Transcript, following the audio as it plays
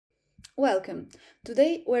Welcome.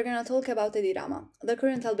 Today we're going to talk about Edi Rama, the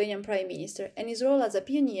current Albanian Prime Minister, and his role as a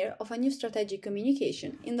pioneer of a new strategic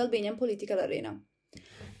communication in the Albanian political arena.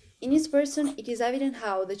 In his person, it is evident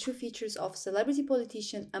how the two features of celebrity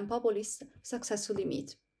politician and populist successfully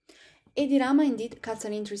meet. Edi Rama indeed cuts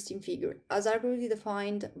an interesting figure, as arguably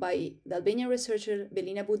defined by the Albanian researcher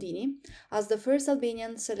Belina Budini as the first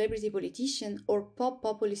Albanian celebrity politician or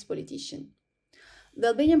populist politician. The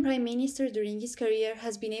Albanian Prime Minister during his career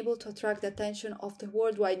has been able to attract the attention of the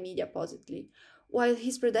worldwide media positively, while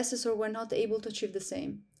his predecessors were not able to achieve the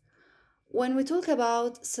same. When we talk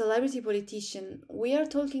about celebrity politician, we are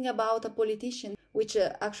talking about a politician which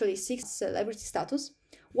actually seeks celebrity status,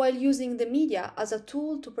 while using the media as a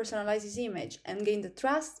tool to personalize his image and gain the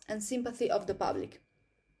trust and sympathy of the public.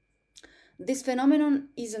 This phenomenon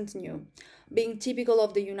isn't new, being typical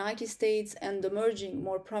of the United States and emerging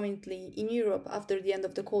more prominently in Europe after the end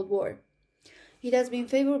of the Cold War. It has been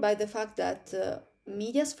favored by the fact that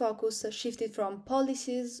media's focus shifted from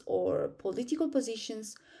policies or political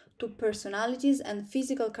positions to personalities and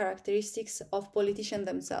physical characteristics of politicians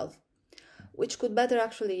themselves, which could better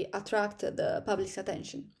actually attract the public's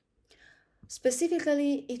attention.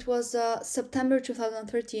 Specifically, it was September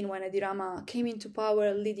 2013 when Edi Rama came into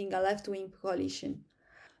power leading a left-wing coalition.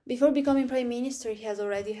 Before becoming Prime Minister, he has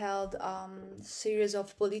already held a series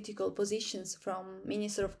of political positions from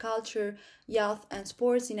Minister of Culture, Youth and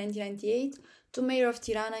Sports in 1998 to Mayor of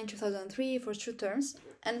Tirana in 2003 for 2 terms,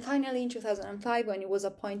 and finally in 2005 when he was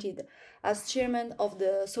appointed as Chairman of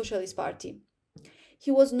the Socialist Party. He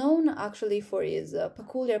was known actually for his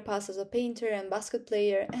peculiar past as a painter and basket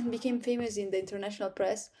player and became famous in the international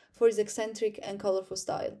press for his eccentric and colorful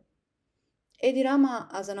style. Edi Rama,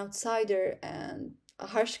 as an outsider and a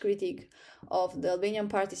harsh critic of the Albanian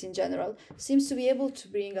parties in general, seems to be able to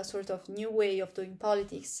bring a sort of new way of doing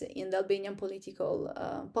politics in the Albanian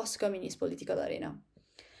post-communist political arena.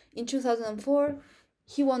 In 2004,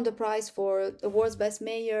 he won the prize for the world's best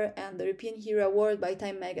mayor and the European Hero Award by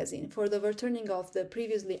Time magazine for the overturning of the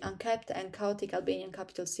previously unkept and chaotic Albanian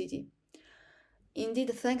capital city.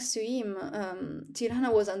 Indeed, thanks to him,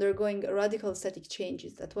 Tirana was undergoing radical aesthetic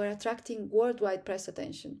changes that were attracting worldwide press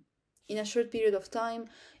attention. In a short period of time,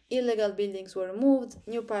 illegal buildings were removed,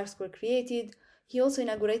 new parks were created. He also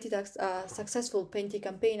inaugurated a successful painting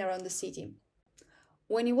campaign around the city.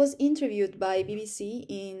 When he was interviewed by BBC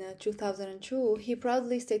in 2002, he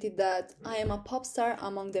proudly stated that "I am a pop star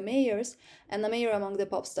among the mayors and a mayor among the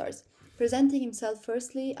pop stars," presenting himself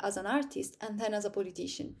firstly as an artist and then as a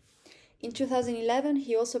politician. In 2011,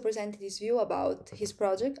 he also presented his view about his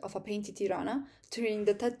project of a painted Tirana during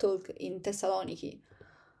the TED Talk in Thessaloniki.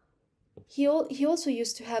 He also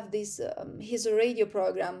used to have his radio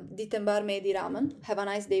program, Ditën mbar me Edi Ramën, Have a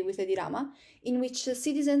Nice Day with Edi Rama, in which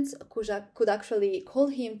citizens could actually call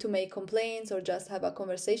him to make complaints or just have a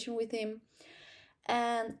conversation with him.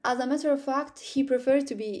 And as a matter of fact, he preferred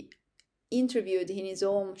to be interviewed in his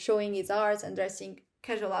home, showing his art and dressing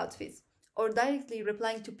casual outfits, or directly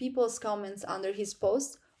replying to people's comments under his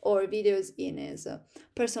posts or videos in his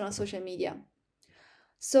personal social media.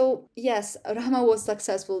 So, yes, Rama was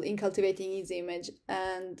successful in cultivating his image,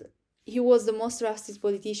 and he was the most trusted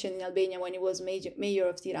politician in Albania when he was mayor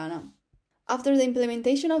of Tirana. After the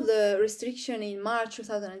implementation of the restriction in March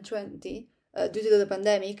 2020, due to the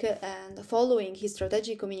pandemic, and following his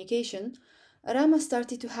strategic communication, Rama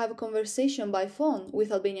started to have a conversation by phone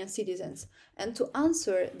with Albanian citizens and to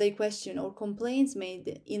answer their question or complaints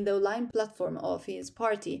made in the online platform of his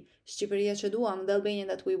party, Shqipëria që duam, the Albanian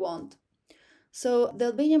that we want. So, the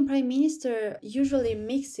Albanian Prime Minister usually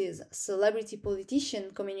mixes celebrity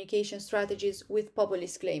politician communication strategies with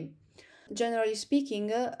populist claim. Generally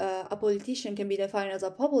speaking, a politician can be defined as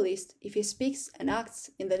a populist if he speaks and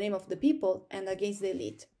acts in the name of the people and against the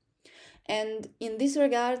elite. And in this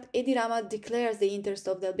regard, Edi Rama declares the interest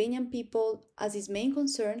of the Albanian people as his main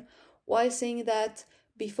concern, while saying that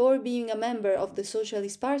before being a member of the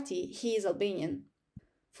Socialist Party, he is Albanian.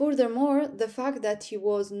 Furthermore, the fact that he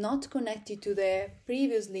was not connected to the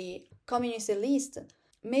previously communist elite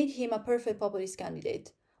made him a perfect populist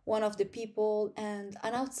candidate, one of the people and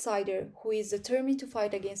an outsider who is determined to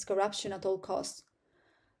fight against corruption at all costs.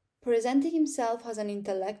 Presenting himself as an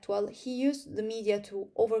intellectual, he used the media to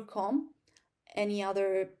overcome any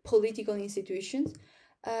other political institutions,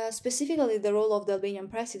 specifically the role of the Albanian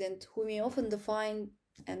president, whom he often defined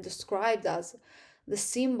and described as the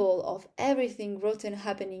symbol of everything rotten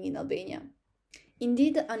happening in Albania.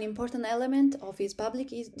 Indeed, an important element of his public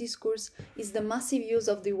discourse is the massive use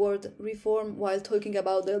of the word reform while talking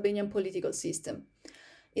about the Albanian political system.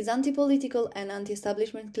 His anti-political and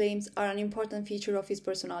anti-establishment claims are an important feature of his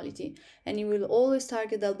personality, and he will always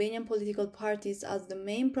target the Albanian political parties as the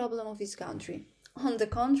main problem of his country. On the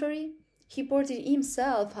contrary, he portrayed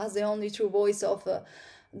himself as the only true voice of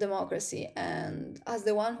democracy and as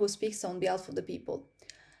the one who speaks on behalf of the people.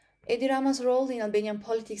 Edi Rama's role in Albanian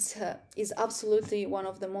politics is absolutely one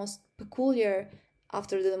of the most peculiar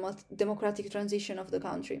after the democratic transition of the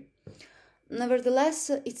country. Nevertheless,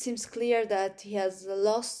 it seems clear that he has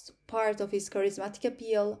lost part of his charismatic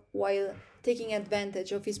appeal while taking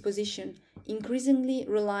advantage of his position, increasingly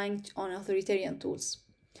relying on authoritarian tools.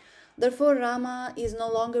 Therefore, Rama is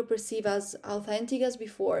no longer perceived as authentic as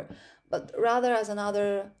before, but rather as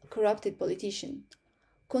another corrupted politician.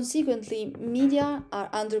 Consequently, media are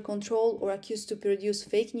under control or accused to produce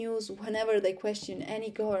fake news whenever they question any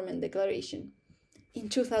government declaration. In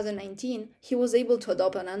 2019, he was able to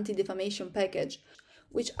adopt an anti-defamation package,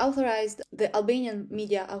 which authorized the Albanian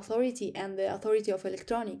Media Authority and the Authority of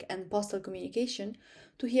Electronic and Postal Communication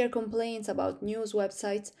to hear complaints about news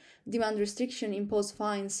websites, demand restriction, impose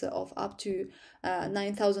fines of up to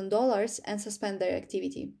 $9,000, and suspend their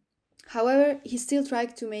activity. However, he still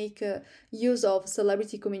tried to make use of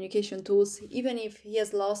celebrity communication tools, even if he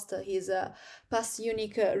has lost his past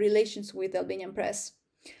unique relations with the Albanian press.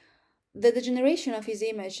 The degeneration of his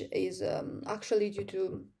image is actually due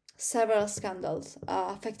to several scandals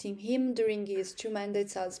affecting him during his 2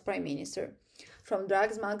 mandates as prime minister, from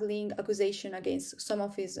drug smuggling accusation against some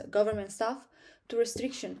of his government staff to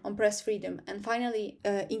restriction on press freedom and finally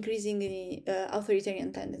increasingly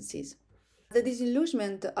authoritarian tendencies. The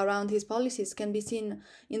disillusionment around his policies can be seen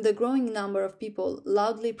in the growing number of people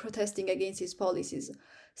loudly protesting against his policies,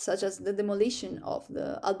 such as the demolition of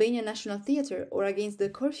the Albanian National Theatre or against the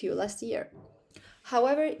curfew last year.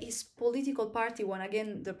 However, his political party won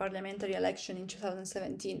again the parliamentary election in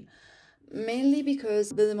 2017, mainly because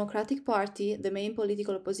the Democratic Party, the main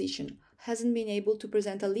political opposition, hasn't been able to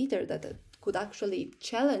present a leader that could actually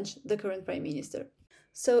challenge the current prime minister.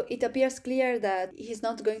 So it appears clear that he's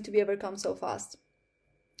not going to be overcome so fast.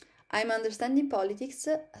 I'm Understanding Politics.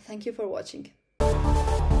 Thank you for watching.